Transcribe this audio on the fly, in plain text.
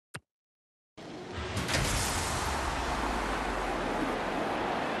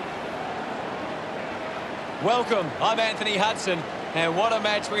Welcome, I'm Anthony Hudson, and what a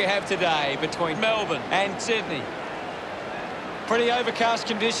match we have today between Melbourne and Sydney. Pretty overcast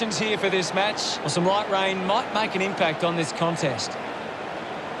conditions here for this match. Well, some light rain might make an impact on this contest.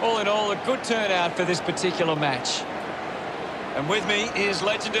 All in all, a good turnout for this particular match. And with me is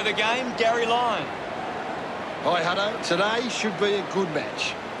legend of the game, Gary Lyon. Hi, Hutto. Today should be a good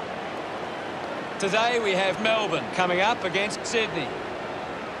match. Today we have Melbourne coming up against Sydney.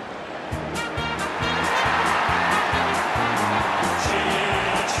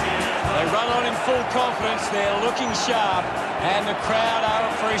 They run on in full confidence, they're looking sharp, and the crowd are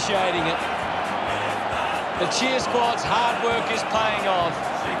appreciating it. The cheer squad's hard work is paying off.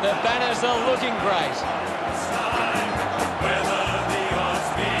 The banners are looking great.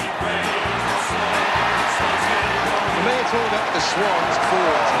 For me, it's all about the Swans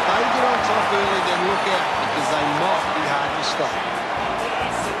forwards. If they get on top early, then look out, because they might be hard to stop.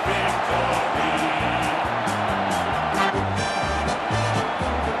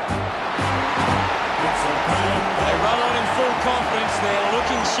 Confidence, they're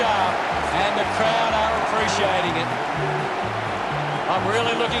looking sharp, and the crowd are appreciating it. I'm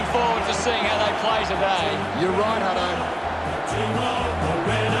really looking forward to seeing how they play today. You're right, Hutto.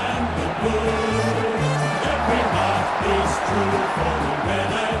 Every heart is true for the red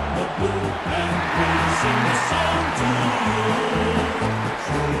and the blue, and we sing the song to you.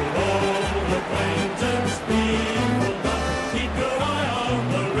 Through all acquaintance people, keep your eye on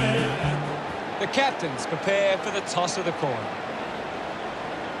the red. The captains prepare for the toss of the coin.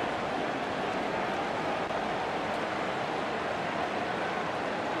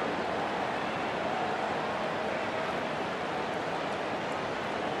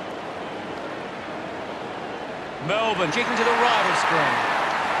 Melbourne kicking to the right of screen.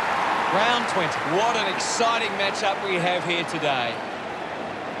 Round 20. What an exciting matchup we have here today.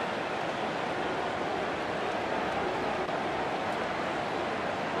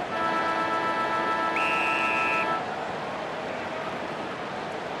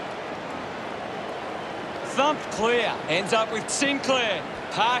 Thumped clear. Ends up with Sinclair.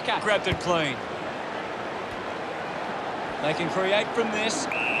 Parker grabbed it clean. They can create from this.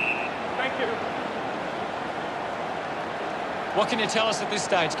 Thank you. What can you tell us at this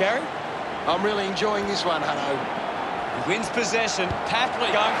stage, Gary? I'm really enjoying this one, Hutto. He wins possession.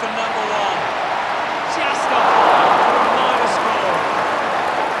 Papley going for number one. Just a minor score.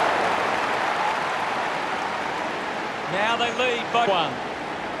 Now they lead by one.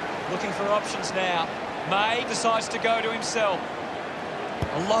 Looking for options now. May decides to go to himself.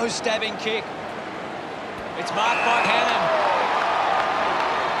 A low stabbing kick. It's marked by Hannon.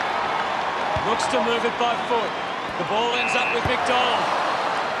 Looks to move it by foot. The ball ends up with McDonald.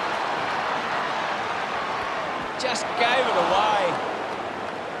 Just gave it away.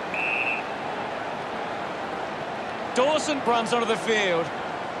 Dawson runs onto the field.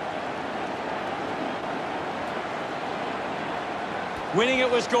 Winning it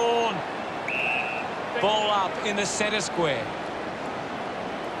was Gawn. Ball up in the centre square.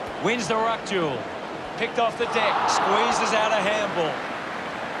 Wins the ruck duel. Picked off the deck. Squeezes out a handball.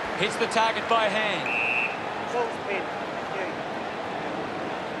 Hits the target by hand.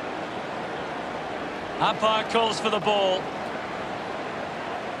 Umpire calls for the ball.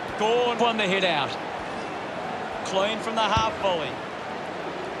 Gawn won the hit out. Clean from the half volley.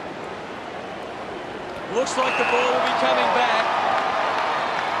 Looks like the ball will be coming back.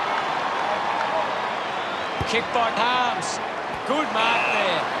 Kick by Harms. Good mark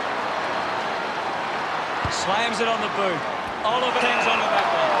there. Slams it on the boot. Oliver hangs onto that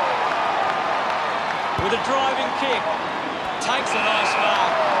one. With a driving kick. Takes a nice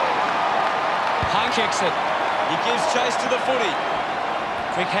mark. Hunt kicks it. He gives chase to the footy.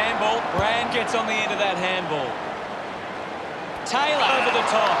 Quick handball. Brand gets on the end of that handball. Taylor over the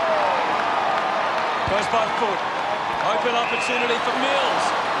top. Goes by foot. Open opportunity for Mills.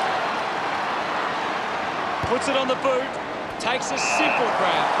 Puts it on the boot. Takes a simple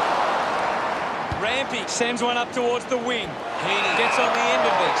grab. Rampy sends one up towards the wing. Heaney gets on the end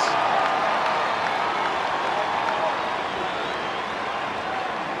of this.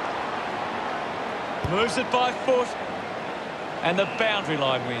 Moves it by foot. And the boundary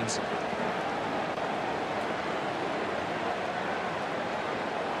line wins.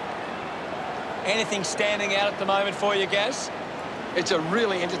 Anything standing out at the moment for you, Gaz? It's a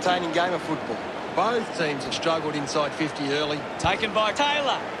really entertaining game of football. Both teams have struggled inside 50 early. Taken by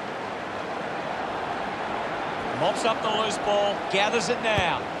Taylor. Mops up the loose ball. Gathers it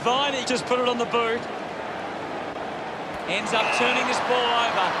now. Viney just put it on the boot. Ends up turning this ball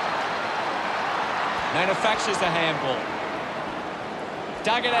over. Manufactures the handball.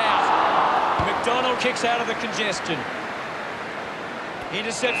 Dug it out. McDonald kicks out of the congestion.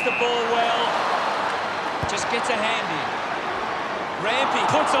 Intercepts the ball well. Just gets a hand in. Rampy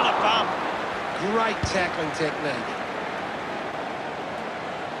puts on a bump. Great tackling technique.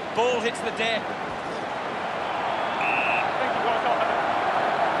 Ball hits the deck.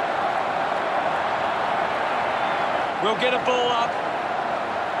 We'll get a ball up.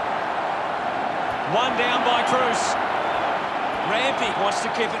 One down by Cruz. Rampy wants to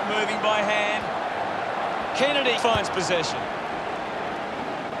keep it moving by hand. Kennedy finds possession.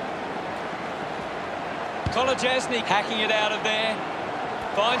 Kolajasny hacking it out of there.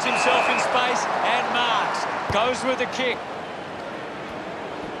 Finds himself in space and marks. Goes with the kick.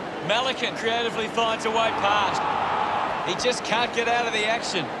 Malikan creatively finds a way past. He just can't get out of the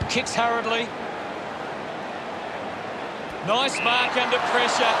action. Kicks hurriedly. Nice mark under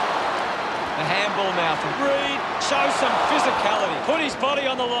pressure. A handball now from Reed. Shows some physicality. Put his body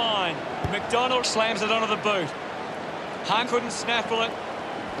on the line. McDonald slams it onto the boot. Hunt couldn't snaffle it.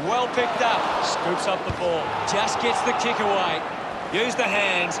 Well picked up. Scoops up the ball. Just gets the kick away. Use the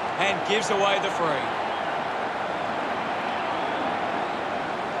hands and gives away the free.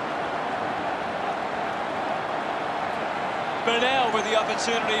 Burnell with the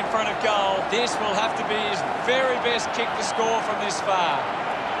opportunity in front of goal. This will have to be his very best kick to score from this far.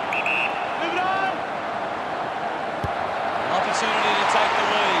 Move it on! Opportunity to take the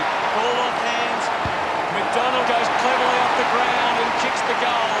lead. Ball off hands. McDonald goes cleverly off the ground and kicks the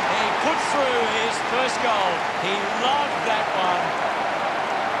goal. He puts through his first goal. He loved that one.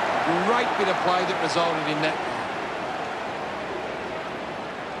 Great bit of play that resulted in that.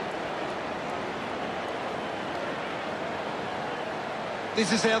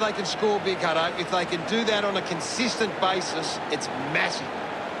 This is how they can score, Big Hutto. If they can do that on a consistent basis, it's massive.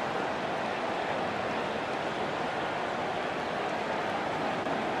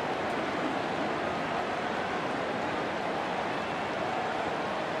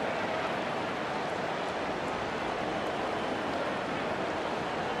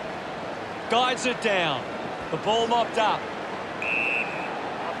 Guides it down. The ball mopped up.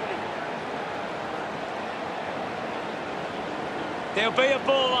 There'll be a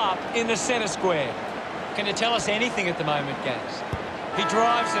ball up in the centre square. Can you tell us anything at the moment, Gaz? He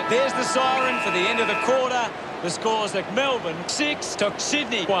drives it. There's the siren for the end of the quarter. The score's at Melbourne 6 to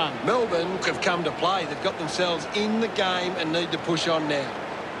Sydney 1. Melbourne have come to play. They've got themselves in the game and need to push on now.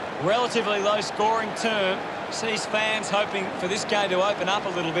 Relatively low scoring term. Sees fans hoping for this game to open up a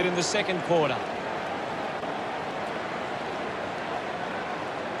little bit in the second quarter.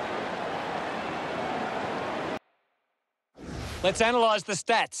 Let's analyse the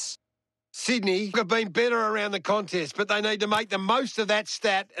stats. Sydney have been better around the contest, but they need to make the most of that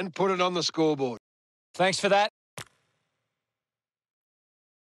stat and put it on the scoreboard. Thanks for that.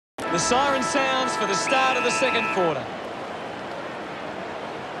 The siren sounds for the start of the second quarter.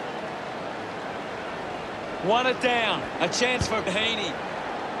 Won it down. A chance for Heaney.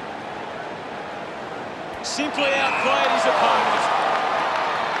 Simply outplayed his opponent.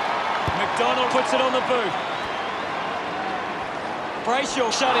 McDonald puts it on the boot.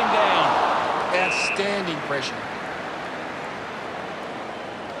 Brayshaw shut him down. Outstanding pressure.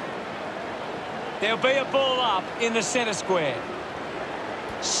 There'll be a ball up in the centre square.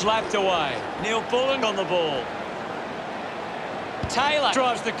 Slapped away. Neil Bullen on the ball. Taylor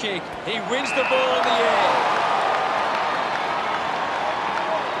drives the kick. He wins the ball in the air.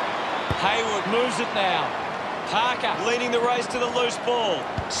 Hayward moves it now. Parker leading the race to the loose ball.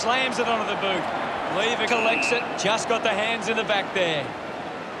 Slams it onto the boot. Lever collects it. Just got the hands in the back there.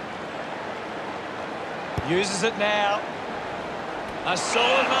 Uses it now. A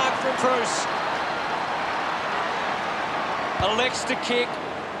solid mark from Cruz. Elects to kick.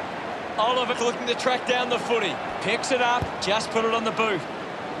 Oliver looking to track down the footy. Picks it up. Just put it on the boot.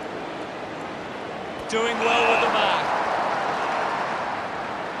 Doing well with the mark.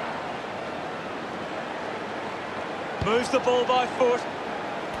 Moves the ball by foot.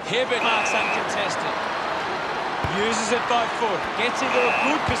 Hibbert marks uncontested. Uses it by foot. Gets into a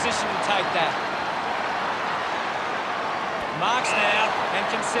good position to take that. Marks now and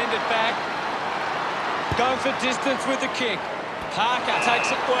can send it back. Going for distance with the kick. Parker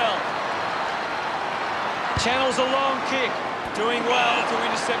takes it well. Channels a long kick. Doing well to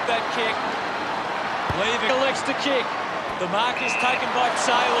intercept that kick. Lever elects to kick. The mark is taken by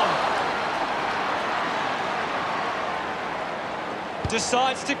Salem.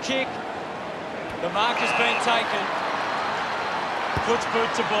 Decides to kick. The mark has been taken. Puts boot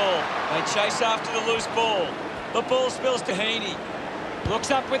to ball. They chase after the loose ball. The ball spills to Heaney.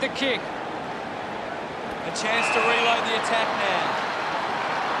 Looks up with a kick. A chance to reload the attack now.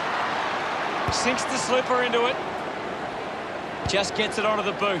 Sinks the slipper into it. Just gets it onto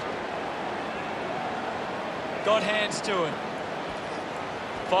the boot. Got hands to it.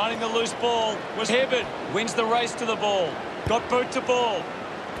 Finding the loose ball was Hibbard. Wins the race to the ball. Got boot to ball.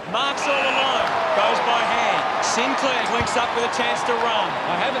 Marks all alone. Goes by hand. Sinclair links up with a chance to run.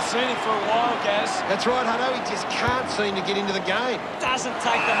 I haven't seen him for a while, Gaz. That's right, Hutto. He just can't seem to get into the game. Doesn't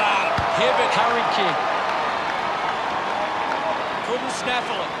take the mark. Hibbard, hurry kick. Couldn't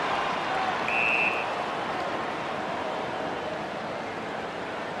snaffle it.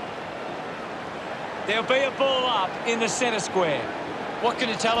 There'll be a ball up in the centre square. What can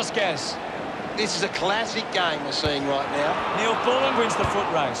you tell us, Gaz? This is a classic game we're seeing right now. Neil Bullen wins the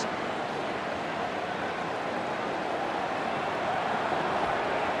foot race.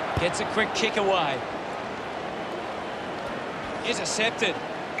 Gets a quick kick away. Intercepted.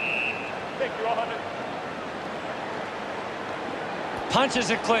 Punches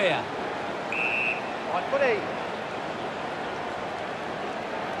it clear.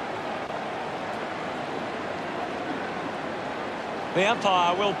 The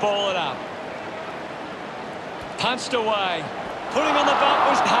umpire will ball it up. Punched away. Putting on the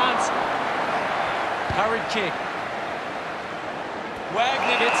bump was Hunt. Hurried kick.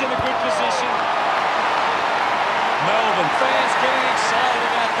 Wagner gets in a good position. Melbourne fans getting excited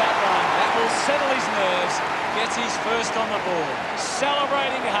about that run. That will settle his nerves. Gets his first on the board.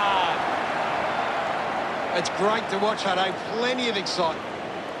 Celebrating hard. It's great to watch, Hutto. Plenty of excitement.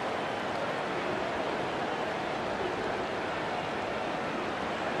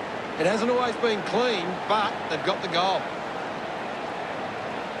 It hasn't always been clean, but they've got the goal.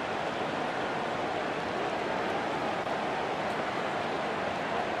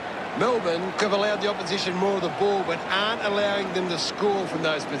 Melbourne have allowed the opposition more of the ball, but aren't allowing them to score from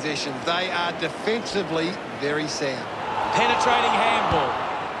those positions. They are defensively very sound. Penetrating handball.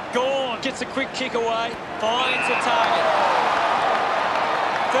 Gawn gets a quick kick away. Finds a target.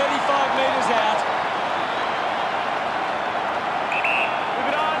 35 metres out.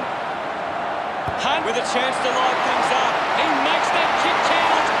 Hunt with a chance to light things up. He makes that kick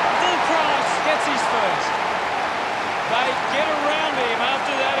count. Full price. Gets his first. They get around him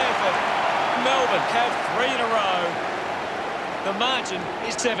after that effort. Melbourne have 3 in a row. The margin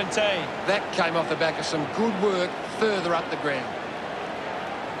is 17. That came off the back of some good work further up the ground.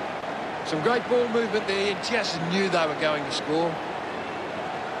 Some great ball movement there. You just knew they were going to score.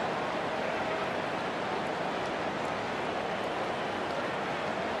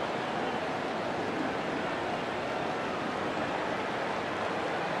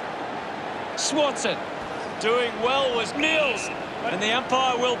 Swanson. Doing well was Mills. And the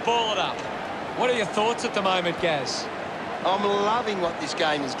umpire will ball it up. What are your thoughts at the moment, Gaz? I'm loving what this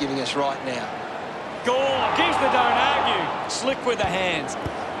game is giving us right now. Gawn gives the don't argue. Slick with the hands.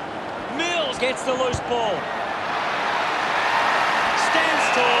 Mills gets the loose ball. Stands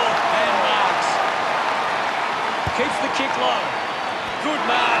tall and marks. Keeps the kick low. Good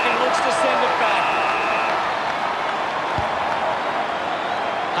mark and looks to send it back.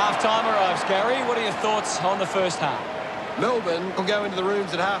 Half-time arrives, Gary. What are your thoughts on the first half? Melbourne will go into the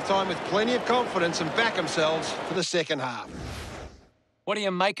rooms at half-time with plenty of confidence and back themselves for the second half. What do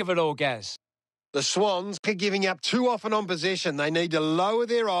you make of it all, Gaz? The Swans are giving up too often on possession. They need to lower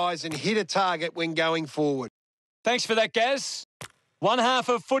their eyes and hit a target when going forward. Thanks for that, Gaz. One half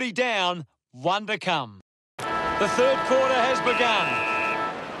of footy down, one to come. The third quarter has begun.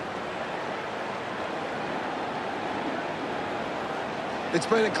 It's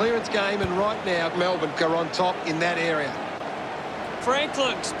been a clearance game, and right now Melbourne are on top in that area.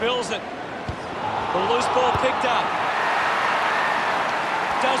 Franklin spills it. The loose ball picked up.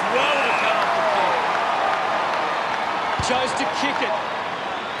 Does well to cut off the kick. Chose to kick it.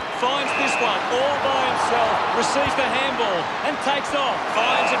 Finds this one all by himself. Receives the handball and takes off.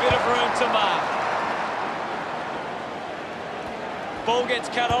 Finds a bit of room to mark. Ball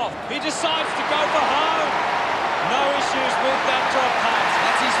gets cut off. He decides to go for home. No issues with that drop pass.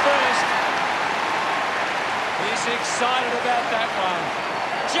 That's his first. He's excited about that one.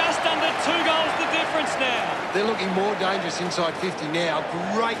 Just under 2 goals the difference now. They're looking more dangerous inside 50 now.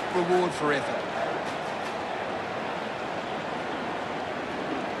 Great reward for effort.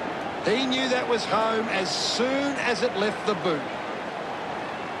 He knew that was home as soon as it left the boot.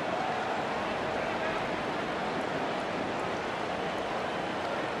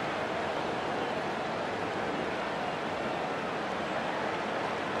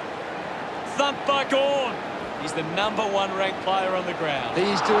 Thumped by Gawn. He's the #1 ranked player on the ground.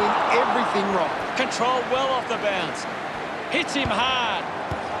 He's doing everything right. Controlled well off the bounce. Hits him hard.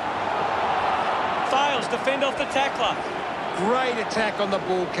 Fails to fend off the tackler. Great attack on the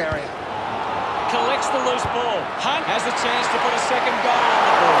ball carrier. collects the loose ball. Hunt has a chance to put a second goal on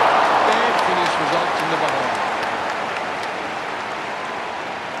the board. Bad finish results in the behind.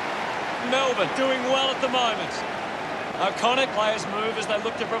 Melbourne doing well at the moment. O'Connor players move as they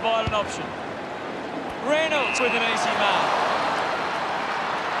look to provide an option. Reynolds with an easy mark.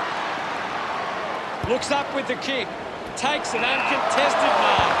 Looks up with the kick. Takes an uncontested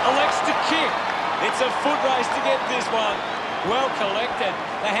mark. Elects to kick. It's a foot race to get this one. Well collected.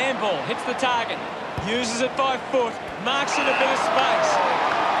 The handball hits the target. Uses it by foot. Marks in a bit of space.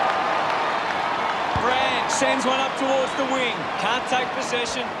 Brand sends one up towards the wing. Can't take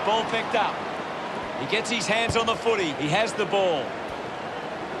possession. Ball picked up. He gets his hands on the footy. He has the ball.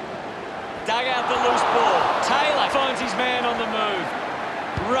 Dug out the loose ball. Taylor finds his man on the move.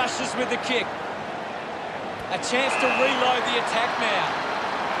 Rushes with the kick. A chance to reload the attack now.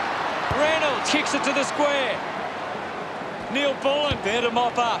 Reynolds kicks it to the square. Neil Bullen there to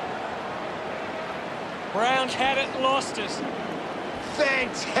mop up. Brown had it and lost it.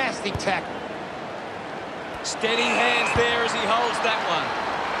 Fantastic tackle. Steady hands there as he holds that one.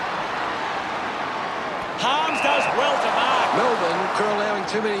 Harms does well to mark. Melbourne are allowing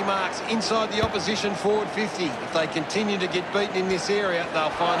too many marks inside the opposition forward 50. If they continue to get beaten in this area, they'll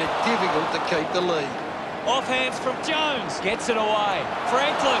find it difficult to keep the lead. Off hands from Jones. Gets it away.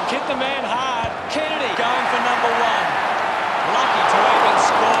 Franklin hit the man hard. Kennedy going for number one. Lucky to even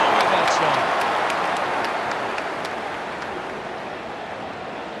score with that shot.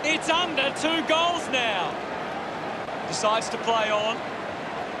 It's under 2 goals now. Decides to play on.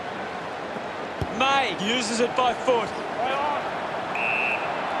 May uses it by foot.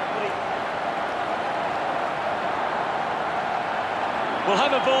 We'll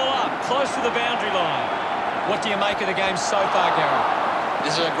have a ball up, close to the boundary line. What do you make of the game so far, Gary?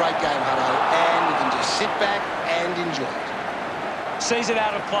 This is a great game, Hutto, and you can just sit back and enjoy it. Sees it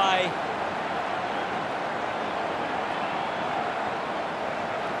out of play.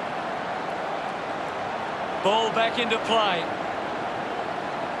 Ball back into play.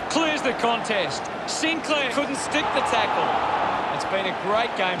 Clears the contest. Sinclair couldn't stick the tackle. It's been a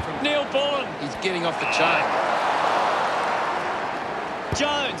great game from Neil Bullen. He's getting off the chain.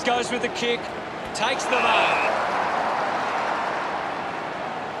 Jones goes with the kick. Takes the mark.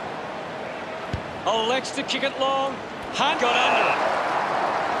 Elects to kick it long. Hunt got under it.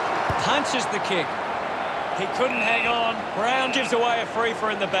 Punches the kick. He couldn't hang on. Brown gives away a free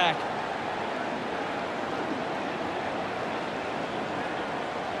for in the back.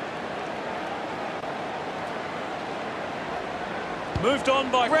 Moved on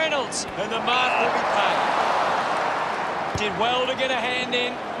by Reynolds, and the mark will be paid. Did well to get a hand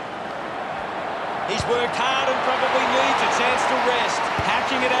in. He's worked hard and probably needs a chance to rest.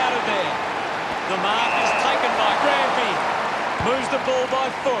 Hacking it out of there. The mark is taken by Granby. Moves the ball by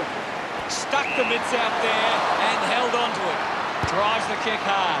foot. Stuck the mitts out there and held onto it. Drives the kick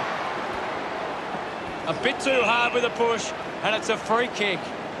hard. A bit too hard with a push, and it's a free kick.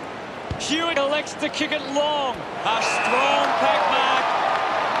 Hewitt elects to kick it long. A strong pack mark.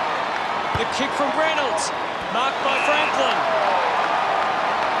 The kick from Reynolds. Marked by Franklin.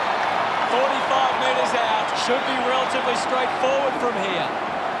 45 metres out. Should be relatively straightforward from here.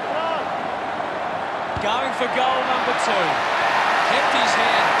 Going for goal number 2. Kept his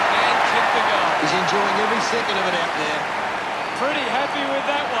head and kicked the goal. He's enjoying every second of it out there. Pretty happy with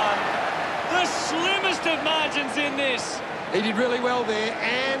that one. The slimmest of margins in this. He did really well there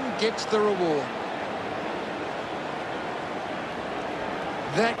and gets the reward.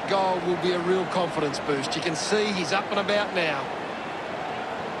 That goal will be a real confidence boost. You can see he's up and about now.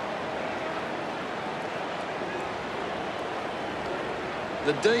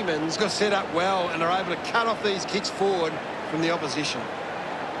 The Demons got set up well and are able to cut off these kicks forward from the opposition.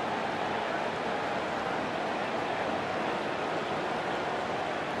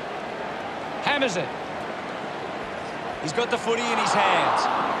 Hammers it. He's got the footy in his hands.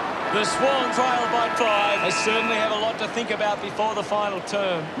 The Swans trail by 5. They certainly have a lot to think about before the final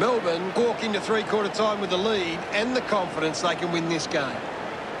term. Melbourne walk into three-quarter time with the lead and the confidence they can win this game.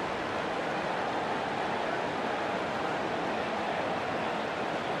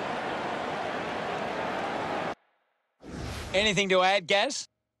 Anything to add, Gaz?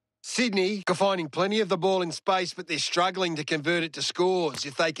 Sydney are finding plenty of the ball in space, but they're struggling to convert it to scores.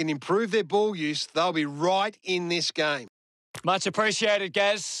 If they can improve their ball use, they'll be right in this game. Much appreciated,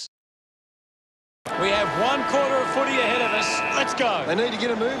 Gaz. We have 1 quarter of footy ahead of us. Let's go. They need to get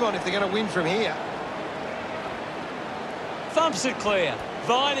a move on if they're going to win from here. Thumps it clear.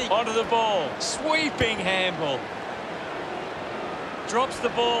 Viney onto the ball. Sweeping handball. Drops the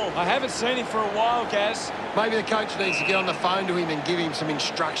ball. I haven't seen him for a while, Gaz. Maybe the coach needs to get on the phone to him and give him some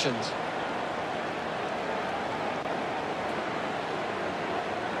instructions.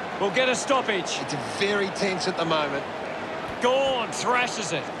 will get a stoppage. It's very tense at the moment. Gawn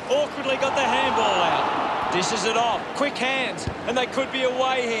thrashes it. Awkwardly got the handball out. Dishes it off. Quick hands, and they could be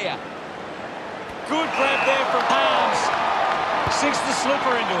away here. Good grab there from Harms. Sinks the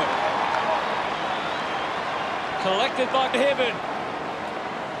slipper into it. Collected by Heaven.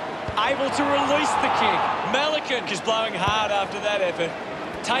 Able to release the kick. Malikan is blowing hard after that effort.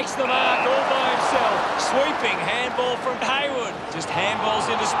 Takes the mark all by himself. Sweeping handball from Hayward. Just handballs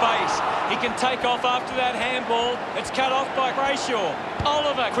into space. He can take off after that handball. It's cut off by Brayshaw.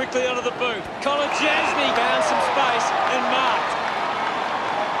 Oliver quickly onto the boot. Jasny found some space and marked.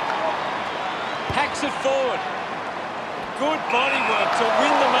 Hacks it forward. Good body work to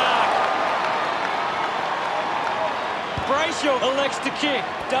win the mark. Brayshaw elects to kick.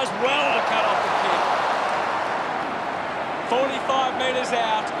 Does well to cut off the kick. 45 metres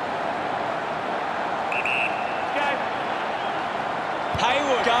out.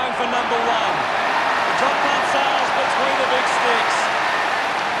 Hayward going for number one. Drop one sails between the big sticks.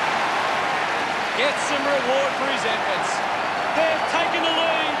 Gets some reward for his efforts. They've taken the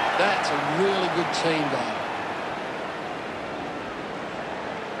lead. That's a really good team goal.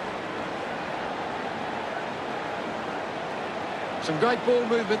 Some great ball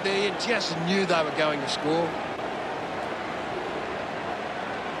movement there. You just knew they were going to score.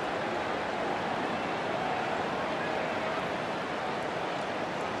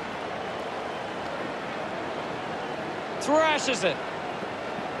 Thrashes it.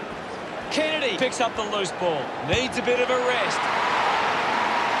 Kennedy picks up the loose ball. Needs a bit of a rest.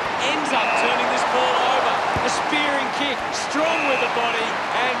 Ends up turning this ball over. A spearing kick. Strong with the body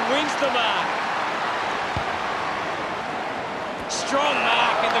and wins the mark. Strong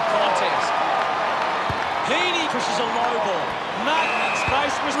mark in the contest. Heaney pushes a low ball. Martin in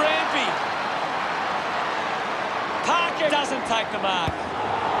space was Rampy. Parker doesn't take the mark.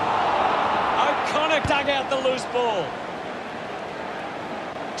 O'Connor dug out the loose ball.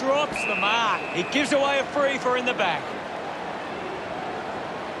 Drops the mark. He gives away a free for in the back.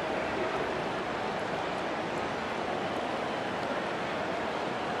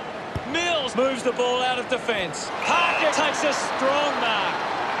 Mills moves the ball out of defence. Parker takes a strong mark.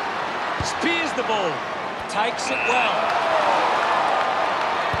 Spears the ball. Takes it well.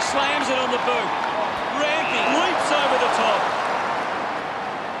 Slams it on the boot. Rampy leaps over the top.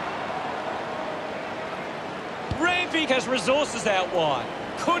 Rampy has resources out wide.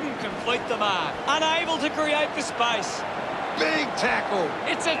 Couldn't complete the mark. Unable to create the space. Big tackle.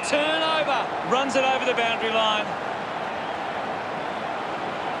 It's a turnover. Runs it over the boundary line.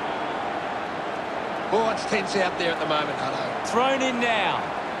 Oh, it's tense out there at the moment, Hutto. Thrown in now.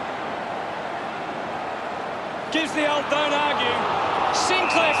 Gives the old don't argue.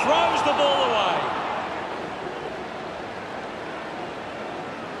 Sinclair throws the ball away.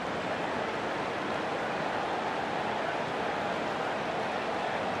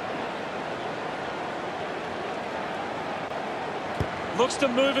 Looks to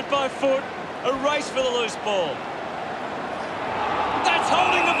move it by foot. A race for the loose ball. That's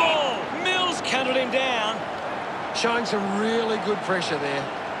holding the ball. Mills counted him down. Showing some really good pressure there.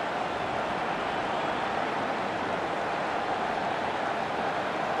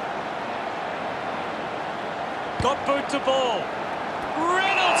 Got boot to ball.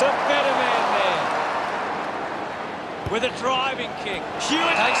 Reynolds, a better man there. With a driving kick.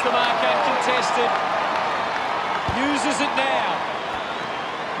 Hewitt takes the mark uncontested. Uses it now.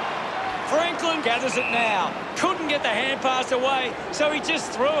 Franklin gathers it now. Couldn't get the hand pass away, so he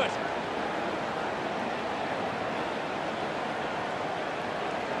just threw it.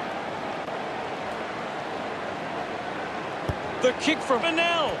 The kick from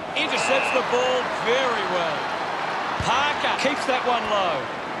Bennell intercepts the ball very well. Parker keeps that one low.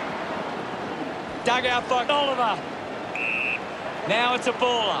 Dug out by Oliver. Now it's a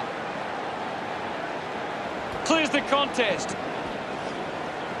baller. Clears the contest.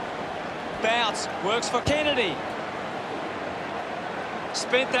 Bounce, works for Kennedy.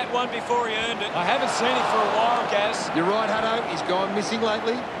 Spent that one before he earned it. I haven't seen it for a while, Gaz. You're right, Hutto. He's gone missing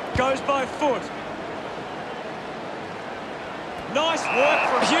lately. Goes by foot. Nice work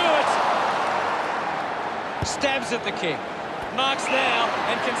from Hewitt. Stabs at the kick. Marks now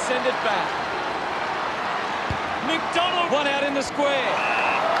and can send it back. McDonald, one out in the square.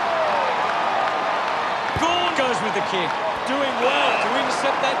 Gawn goes with the kick. Doing well to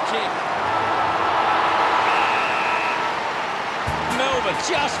intercept that kick. Melbourne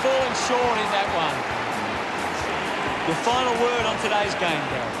just falling short in that one. Your final word on today's game,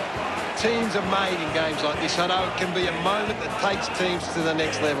 Gary. Teams are made in games like this, Hutto. It can be a moment that takes teams to the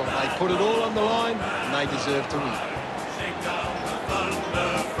next level. They put it all on the line and they deserve to win. Shake down the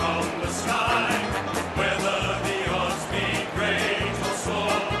thunder from the sky. Whether the odds be great or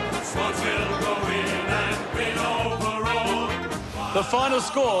small, Swans will go in and win overall. The final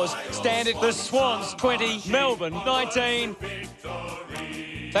scores stand at the Swans 20, Melbourne 19.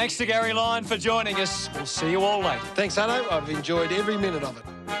 Thanks to Gary Lyon for joining us. We'll see you all later. Thanks, Hutto. I've enjoyed every minute of it.